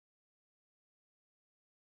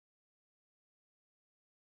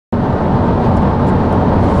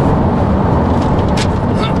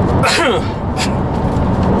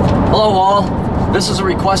this is a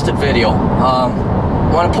requested video.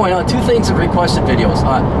 I want to point out two things of requested videos.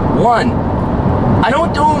 One, I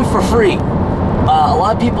don't do them for free. A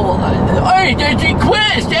lot of people, hey, there's a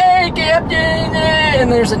request, hey, Captain,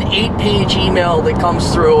 and there's an 8-page email that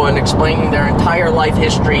comes through and explaining their entire life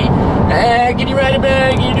history. Hey, can you write it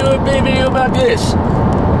back? Can you do a video about this?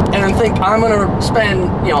 And I think I'm going to spend,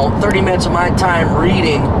 30 minutes of my time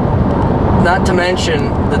reading, not to mention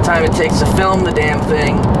the time it takes to film the damn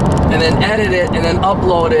thing, and then edit it, and then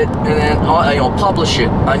upload it, and then publish it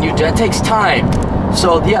on YouTube. That takes time.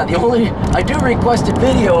 So yeah, I do requested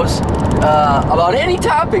videos about any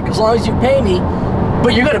topic as long as you pay me,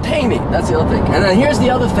 but you're gonna pay me. That's the other thing. And then here's the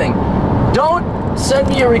other thing: don't send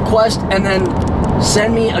me a request and then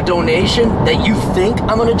send me a donation that you think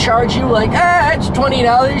I'm gonna charge you. Like, it's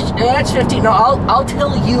 $20, that's $15. No, I'll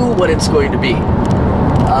tell you what it's going to be.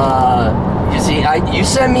 You see, you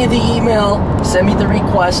send me the email, send me the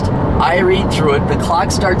request, I read through it, the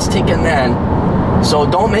clock starts ticking then. So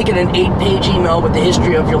don't make it an 8-page email with the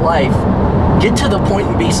history of your life. Get to the point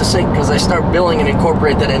and be succinct, because I start billing and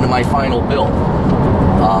incorporate that into my final bill.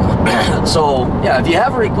 So, yeah, if you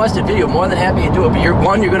have a requested video, more than happy to do it, but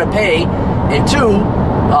one, you're going to pay, and two,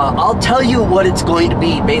 I'll tell you what it's going to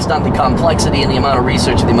be based on the complexity and the amount of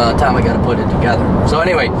research and the amount of time I got to put it together. So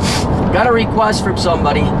anyway, got a request from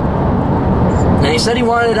somebody, and he said he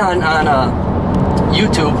wanted it on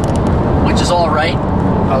YouTube, which is all right.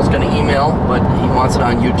 I was going to email, but he wants it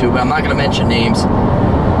on YouTube. I'm not going to mention names.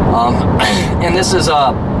 And this is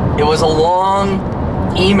it was a long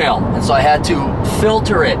email, and so I had to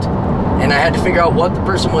filter it, and I had to figure out what the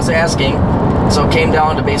person was asking. So it came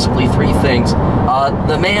down to basically 3 things.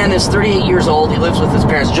 The man is 38 years old. He lives with his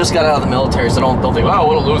parents. Just got out of the military, so don't think, oh,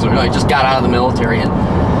 what a loser. No, he just got out of the military,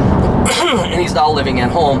 and he's now living at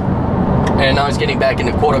home, and now he's getting back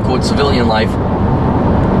into quote-unquote civilian life.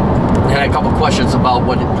 And I had a couple questions about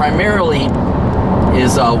what it primarily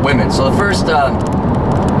is women. So the first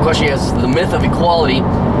question is the myth of equality.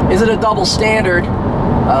 Is it a double standard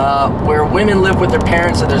where women live with their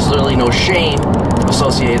parents and there's literally no shame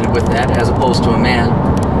associated with that, as opposed to a man?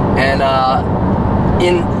 And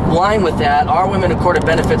in line with that, are women accorded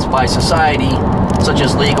benefits by society, such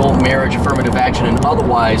as legal, marriage, affirmative action, and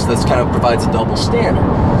otherwise? This kind of provides a double standard.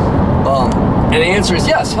 And the answer is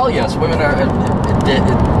yes, hell yes. Women are.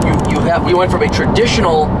 We went from a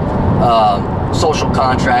traditional social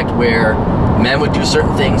contract where men would do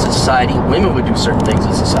certain things in society, women would do certain things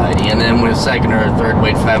in society, and then with second or third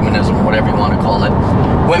wave feminism, whatever you want to call it,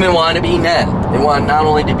 women want to be men. They want not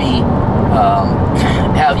only to be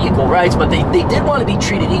have equal rights, but they did want to be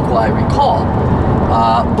treated equal, I recall.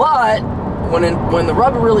 But when the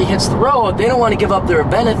rubber really hits the road, they don't want to give up their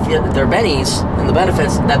bennies and the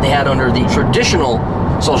benefits that they had under the traditional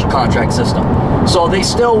social contract system. So they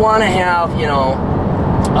still want to have,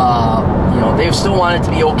 they still want it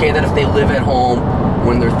to be okay that if they live at home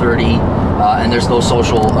when they're 30 and there's no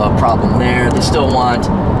social problem there, they still want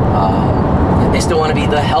to be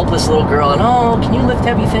the helpless little girl and, oh, can you lift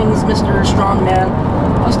heavy things, Mr. Strongman?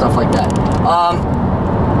 Stuff like that.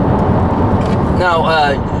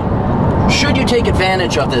 Now, should you take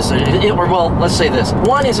advantage of this? Well, let's say this.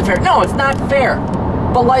 One, is it fair? No, it's not fair.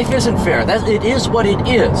 But life isn't fair. It is what it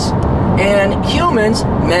is. And humans,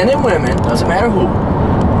 men and women, doesn't matter who,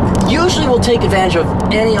 usually will take advantage of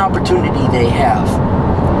any opportunity they have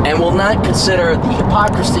and will not consider the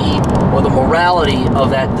hypocrisy or the morality of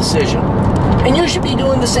that decision. And you should be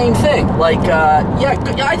doing the same thing. Like,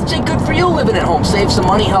 I'd say good for you living at home. Save some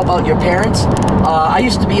money, help out your parents. I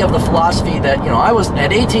used to be of the philosophy that, I was,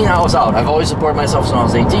 at 18, I was out. I've always supported myself since I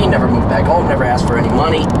was 18, never moved back home, never asked for any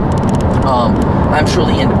money. I'm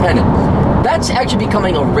truly independent. That's actually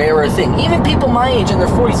becoming a rarer thing. Even people my age in their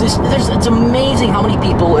 40s, it's amazing how many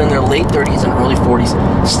people in their late 30s and early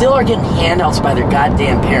 40s still are getting handouts by their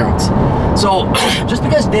goddamn parents. So just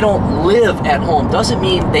because they don't live at home doesn't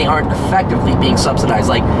mean they aren't effectively being subsidized.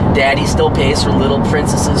 Like, daddy still pays for little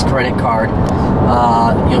princess's credit card.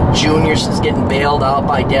 Junior's is getting bailed out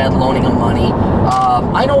by dad loaning him money.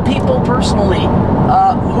 I know people personally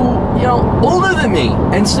who, older than me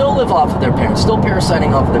and still live off of their parents, still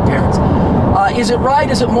parasiting off of their parents. Is it right?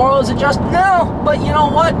 Is it moral? Is it just? No, but you know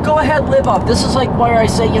what? Go ahead, live off. This is like where I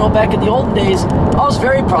say, back in the olden days, I was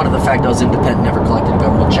very proud of the fact I was independent, never collected a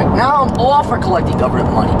government check. Now I'm all for collecting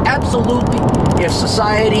government money. Absolutely. If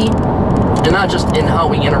society, and not just in how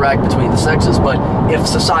we interact between the sexes, but if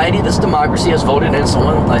society, this democracy, has voted in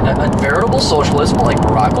someone like a veritable socialist like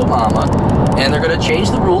Barack Obama, and they're going to change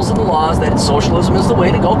the rules and the laws that socialism is the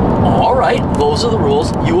way to go, all right, those are the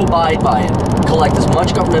rules. You abide by it. Collect as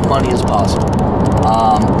much government money as possible.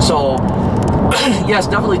 So, yes,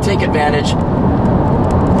 definitely take advantage.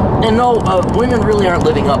 And no, women really aren't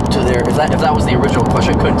living up to their. If that was the original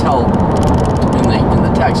question, I couldn't tell in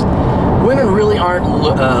the text. Women really aren't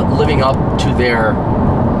living up to their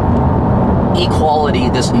equality,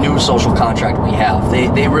 this new social contract we have.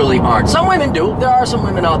 They really aren't. Some women do. There are some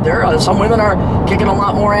women out there. Some women are kicking a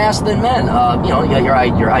lot more ass than men. You know, you got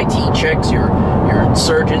your IT chicks, your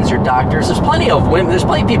surgeons, your doctors. There's plenty of women. There's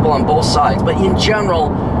plenty of people on both sides. But in general,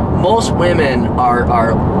 most women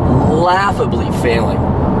are laughably failing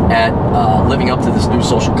at living up to this new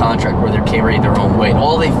social contract where they're carrying their own weight.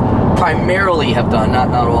 All they primarily have done,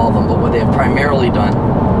 not all of them, but what they have primarily done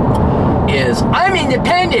is, I'm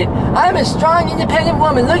independent. I'm a strong, independent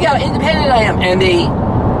woman. Look how independent I am. And they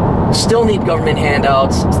still need government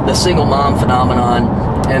handouts, the single mom phenomenon,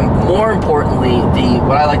 and more importantly,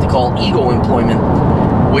 what I like to call ego employment,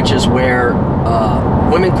 which is where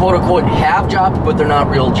women, quote unquote, have jobs, but they're not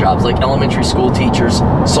real jobs, like elementary school teachers,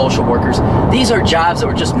 social workers. These are jobs that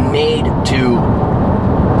were just made to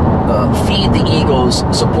feed the egos,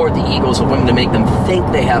 support the egos of women to make them think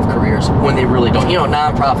they have careers when they really don't. You know,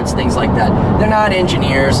 nonprofits, things like that. They're not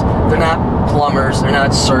engineers, they're not plumbers, they're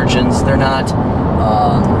not surgeons, they're not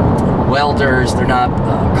welders, they're not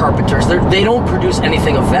carpenters. They don't produce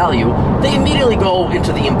anything of value. They immediately go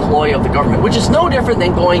into the employ of the government, which is no different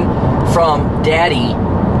than going from daddy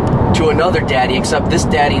to another daddy, except this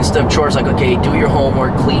daddy, instead of chores like, okay, do your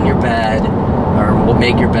homework, clean your bed, or we'll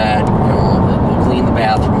make your bed, you know, clean the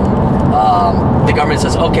bathroom. The government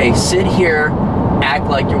says, okay, sit here, act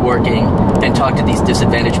like you're working, and talk to these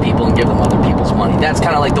disadvantaged people and give them other people's money. That's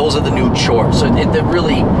kind of like, those are the new chores. So it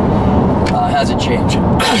really hasn't changed.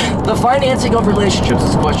 The financing of relationships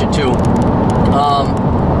is question 2. Let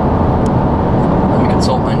me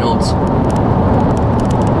consult my notes.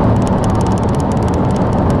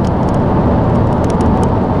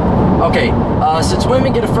 Okay, since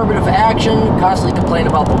women get affirmative action, constantly complain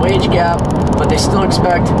about the wage gap, but they still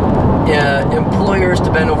expect employers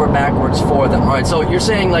to bend over backwards for them. All right, so you're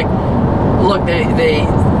saying, like, look, they're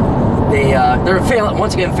failing,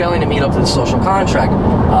 once again, failing to meet up to the social contract.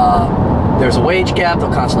 There's a wage gap.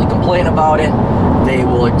 They'll constantly complain about it. They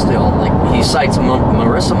will, like, he cites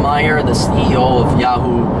Marissa Mayer, the CEO of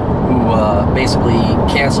Yahoo, who basically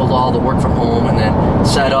canceled all the work from home and then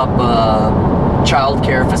set up child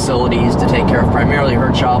care facilities to take care of primarily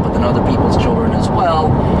her child, but then other people's children as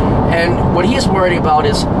well. And what he's worried about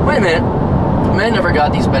is, wait a minute, men never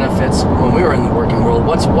got these benefits when we were in the working world.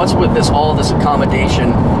 What's with this, all this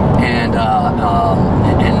accommodation and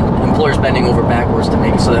employers bending over backwards to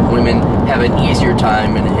make it so that women have an easier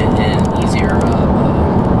time and an easier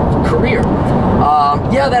career?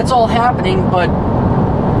 Yeah, that's all happening, but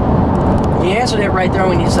he answered it right there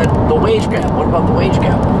when he said the wage gap. What about the wage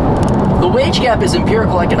gap? The wage gap is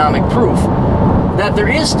empirical economic proof that there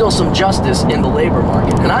is still some justice in the labor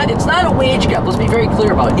market. And it's not a wage gap, let's be very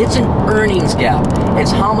clear about it. It's an earnings gap.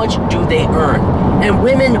 It's how much do they earn. And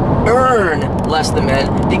women earn less than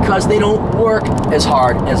men because they don't work as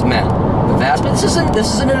hard as men. The vast, this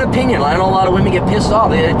isn't an opinion. I know a lot of women get pissed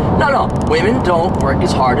off. No, women don't work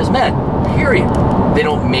as hard as men, period. They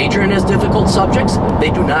don't major in as difficult subjects.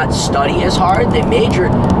 They do not study as hard. They major,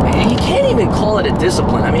 you can't even call it a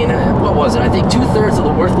discipline. I mean, what was it? I think 2/3 of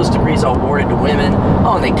the worthless degrees are awarded to women.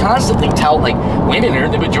 Oh, and they constantly tout, like, women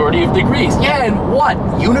earn the majority of degrees. Yeah, and what?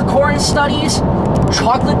 Unicorn studies?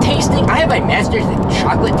 Chocolate tasting? I have my master's in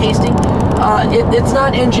chocolate tasting. It's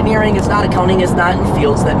not engineering, it's not accounting, it's not in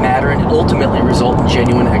fields that matter and ultimately result in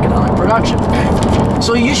genuine economic production.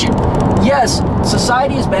 So you should, yes,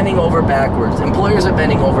 society is bending over backwards. Employers are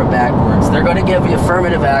bending over backwards. They're going to give you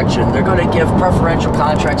affirmative action. They're going to give preferential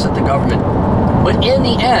contracts at the government. But in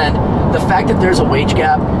the end, the fact that there's a wage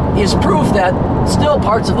gap is proof that still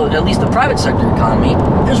parts of at least the private sector economy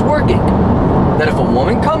is working. That if a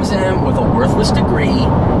woman comes in with a worthless degree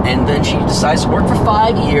and then she decides to work for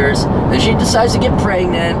 5 years, then she decides to get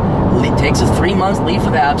pregnant, takes a 3-month leave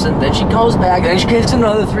of absence, then she goes back, then she gets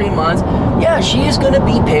another 3 months, yeah, she is going to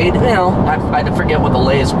be paid, you know, I forget what the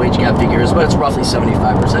latest wage gap figure is, but it's roughly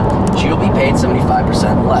 75%. She'll be paid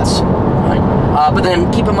 75% less, right? But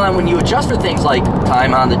then keep in mind, when you adjust for things like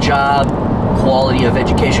time on the job, quality of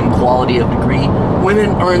education, quality of degree,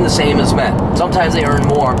 women earn the same as men. Sometimes they earn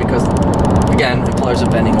more because, again, employers are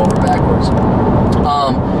bending over backwards.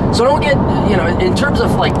 So don't get, you know, in terms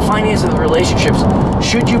of like financing the relationships,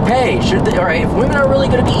 should you pay? Should they, all right, if women are really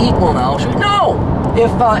going to be equal now, no.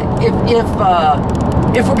 If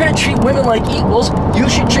we're going to treat women like equals, you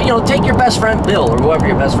should treat, you know, take your best friend Bill or whoever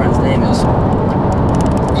your best friend's name is.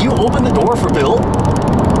 You open the door for Bill?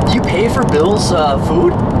 You pay for Bill's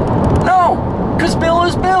food? No. because Bill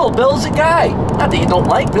is Bill. Bill's a guy. Not that you don't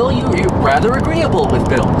like Bill, you're rather agreeable with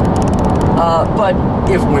Bill. But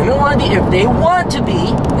if women want to be, if they want to be,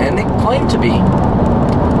 and they claim to be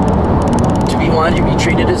wanted to be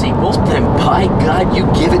treated as equals, then by God, you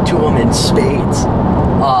give it to them in spades.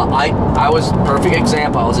 I was a perfect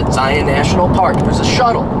example. I was at Zion National Park. There's a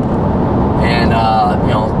shuttle, and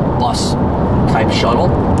bus type shuttle.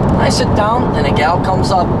 I sit down, and a gal comes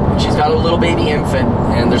up, and she's got a little baby infant,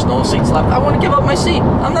 and there's no seats left. I want to give up my seat.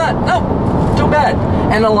 I'm not. No, too bad.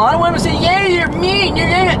 And a lot of women say, "Yeah, you're mean.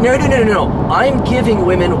 No. I'm giving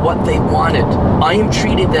women what they wanted. I am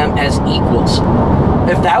treating them as equals.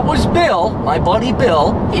 If that was Bill, my buddy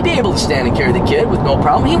Bill, he'd be able to stand and carry the kid with no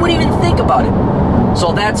problem. He wouldn't even think about it.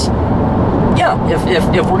 So that's, yeah,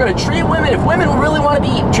 if we're going to treat women, if women really want to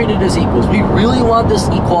be treated as equals, we really want this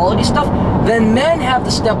equality stuff, then men have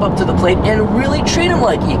to step up to the plate and really treat them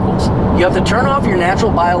like equals. You have to turn off your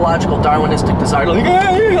natural biological Darwinistic desire to, like,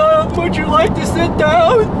 hey, would you like to sit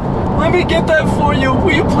down? Let me get that for you.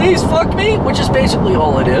 Will you please fuck me? Which is basically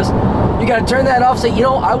all it is. You got to turn that off. Say,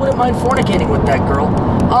 I wouldn't mind fornicating with that girl.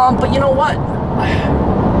 But you know what?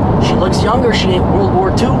 She looks younger. She ain't World War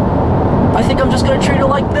II. I think I'm just going to treat her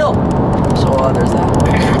like Bill. So there's that.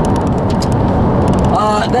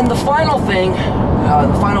 Then the final thing,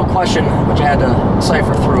 the final question, which I had to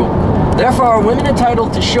cipher through. Therefore, are women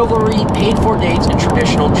entitled to chivalry, paid-for dates, and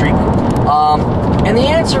traditional treatment? And the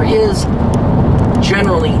answer is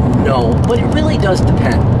generally no, but it really does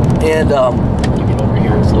depend. And let me get over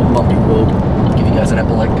here. It's a little bumpy road. I'll give you guys an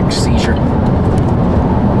epileptic seizure.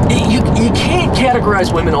 You can't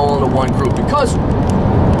categorize women all into one group because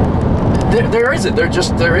there isn't.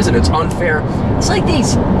 There isn't. It's unfair. It's like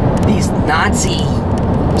these Nazi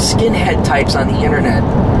skinhead types on the internet.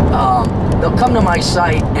 They'll come to my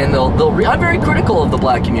site and I'm very critical of the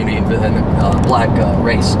black community and the black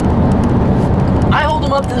race. I hold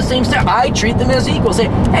them up to the same standard. I treat them as equals. Say,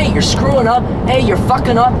 hey, you're screwing up. Hey, you're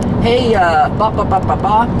fucking up. Hey, But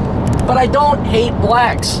I don't hate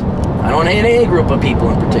blacks. I don't hate any group of people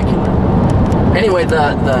in particular. Anyway,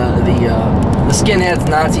 the skinheads,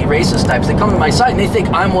 Nazi, racist types, they come to my site and they think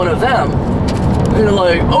I'm one of them. And they're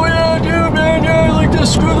like, oh yeah, dude, man, yeah, I like to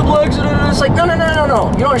screw the blacks. It's like, no.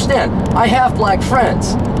 You don't understand. I have black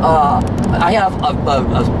friends. I have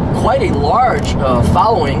quite a large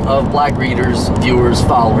following of black readers, viewers,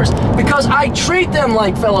 followers, because I treat them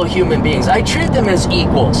like fellow human beings. I treat them as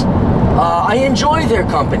equals. I enjoy their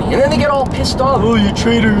company. And then they get all pissed off, oh, you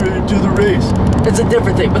traitor to the race. It's a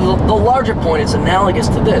different thing. But the larger point is analogous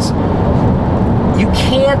to this. You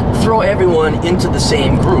can't throw everyone into the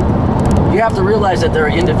same group. You have to realize that there are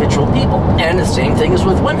individual people. And the same thing is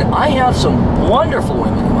with women. I have some wonderful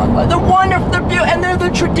women in my life. They're wonderful, they're beautiful, and they're the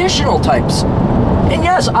traditional types. And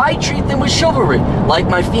yes, I treat them with chivalry. Like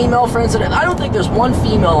my female friends, I don't think there's one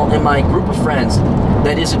female in my group of friends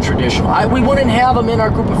that isn't traditional. We wouldn't have them in our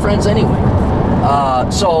group of friends anyway.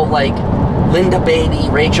 So like Linda baby,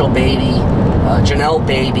 Rachel baby, Janelle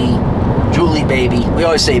baby, Julie baby. We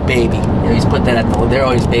always say baby. He's put that they're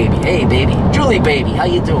always baby. Hey baby, Julie baby, how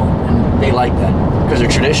you doing? And they like that because they're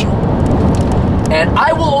traditional. And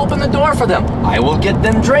I will open the door for them. I will get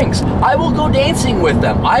them drinks. I will go dancing with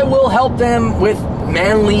them. I will help them with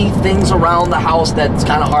manly things around the house that's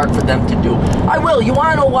kind of hard for them to do. I will. You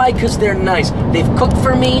want to know why? Because they're nice. They've cooked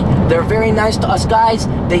for me. They're very nice to us guys.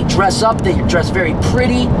 They dress up. They dress very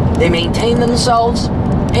pretty. They maintain themselves.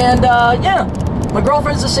 And yeah, my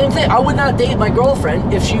girlfriend's the same thing. I would not date my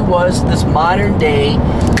girlfriend if she was this modern day,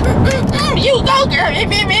 you go girl. I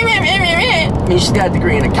mean, she's got a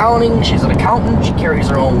degree in accounting. She's an accountant. She carries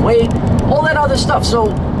her own weight. All that other stuff.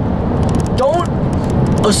 So don't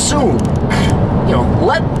assume. You know,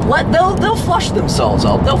 they'll flush themselves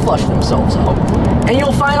out. They'll flush themselves out, and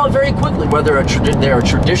you'll find out very quickly whether they're a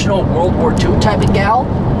traditional World War II type of gal,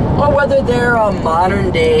 or whether they're a modern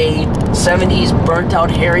day 70s burnt out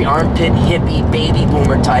hairy armpit hippie baby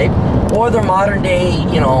boomer type, or they're modern day,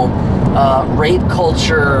 rape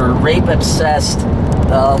culture, rape obsessed,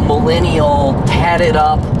 millennial, tatted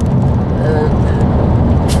up,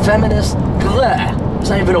 feminist. There's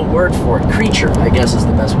not even a word for it. Creature, I guess, is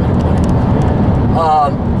the best way to put it.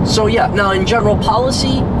 So yeah, now in general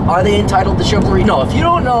policy, are they entitled to chivalry? No, if you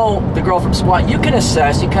don't know the girl from SWAT, you can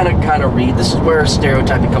assess, you kind of read. This is where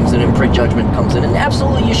stereotyping comes in and prejudgment comes in, and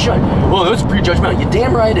absolutely you should. Well, that's prejudgment. You're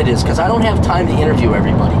damn right it is, because I don't have time to interview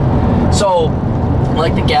everybody. So,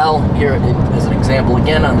 like the gal here as an example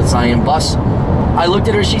again on the Zion bus, I looked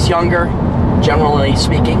at her, she's younger, generally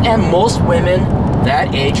speaking, and most women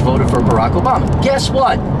that age voted for Barack Obama. Guess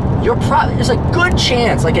what? There's a good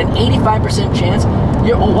chance, like an 85% chance,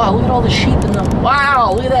 Oh wow, look at all the sheep in the,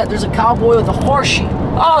 wow, look at that. There's a cowboy with a horse sheep.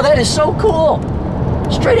 Oh, that is so cool.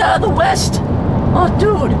 Straight out of the West. Oh,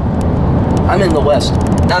 dude. I'm in the West.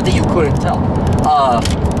 Not that you couldn't tell.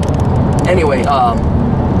 Anyway,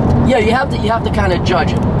 yeah, you have to kind of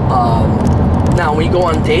judge it. Now, when you go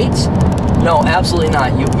on dates, no, absolutely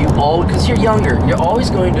not. You all, because you're younger, you're always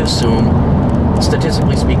going to assume,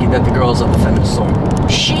 statistically speaking, that the girl is of the feminist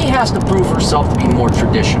sort. She has to prove herself to be more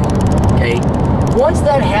traditional. Okay. Once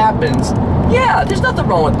that happens, yeah, there's nothing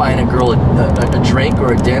wrong with buying a girl a drink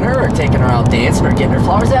or a dinner or taking her out dancing or getting her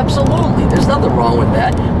flowers. Absolutely. There's nothing wrong with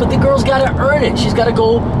that. But the girl's got to earn it. She's got to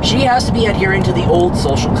go, she has to be adhering to the old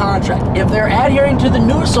social contract. If they're adhering to the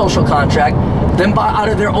new social contract, then by, out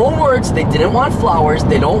of their own words, they didn't want flowers,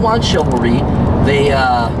 they don't want chivalry, they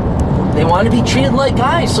want to be treated like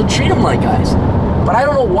guys, so treat them like guys. But I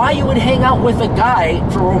don't know why you would hang out with a guy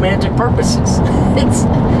for romantic purposes.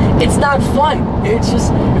 It's not fun. It's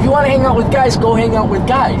just, if you want to hang out with guys, go hang out with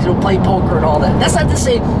guys. You'll play poker and all that. That's not to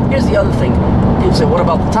say, here's the other thing. People say, what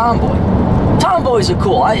about the tomboy? Tomboys are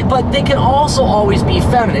cool, but they can also always be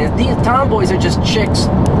feminine. These tomboys are just chicks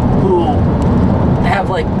who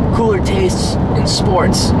have like cooler tastes in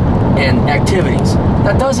sports and activities.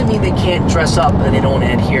 That doesn't mean they can't dress up and they don't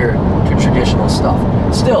adhere to traditional stuff.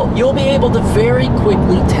 Still, you'll be able to very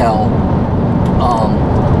quickly tell.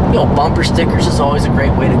 You know, bumper stickers is always a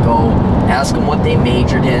great way to go. Ask them what they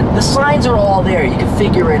majored in. The signs are all there. You can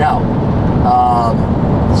figure it out.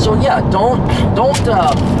 So yeah, don't.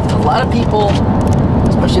 A lot of people,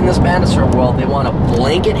 especially in this manosphere world, they want to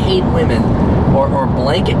blanket hate women or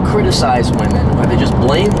blanket criticize women, or they just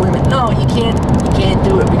blame women. No, you can't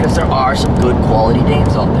do it, because there are some good quality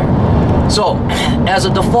dames out there. So, as a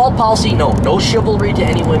default policy, no chivalry to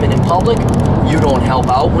any women in public. You don't help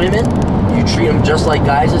out women. You treat them just like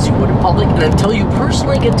guys as you would in public. And until you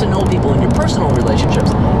personally get to know people in your personal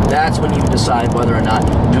relationships, that's when you decide whether or not,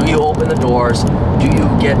 do you open the doors? Do you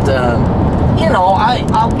get,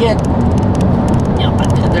 I'll get,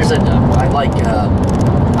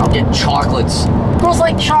 I'll get chocolates. Girls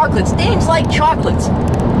like chocolates. Dames like chocolates.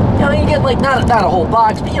 You know, you get like, not a whole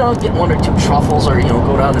box, but get 1 or 2 truffles, or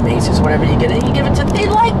go down to Macy's, whatever you get, and you give it to, they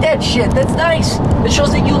like that shit. That's nice. It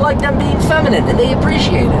shows that you like them being feminine and they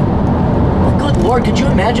appreciate it. Well, good Lord, could you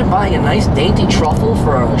imagine buying a nice dainty truffle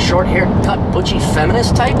for a short-haired, cut, butchy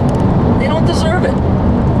feminist type? They don't deserve it.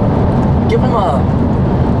 Give them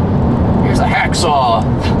here's a hacksaw,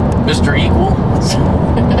 Mr. Equal.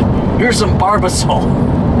 Here's some Barbasol.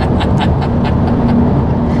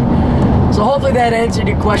 So hopefully that answered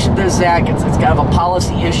your question there, Zach. It's kind of a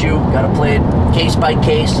policy issue. Got to play it case by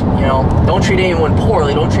case. Don't treat anyone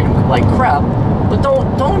poorly. Don't treat them like crap. But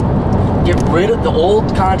don't get rid of the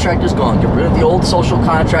old contract is gone. Get rid of the old social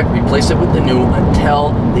contract. Replace it with the new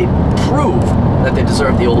until they prove that they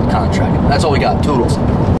deserve the old contract. That's all we got. Toodles.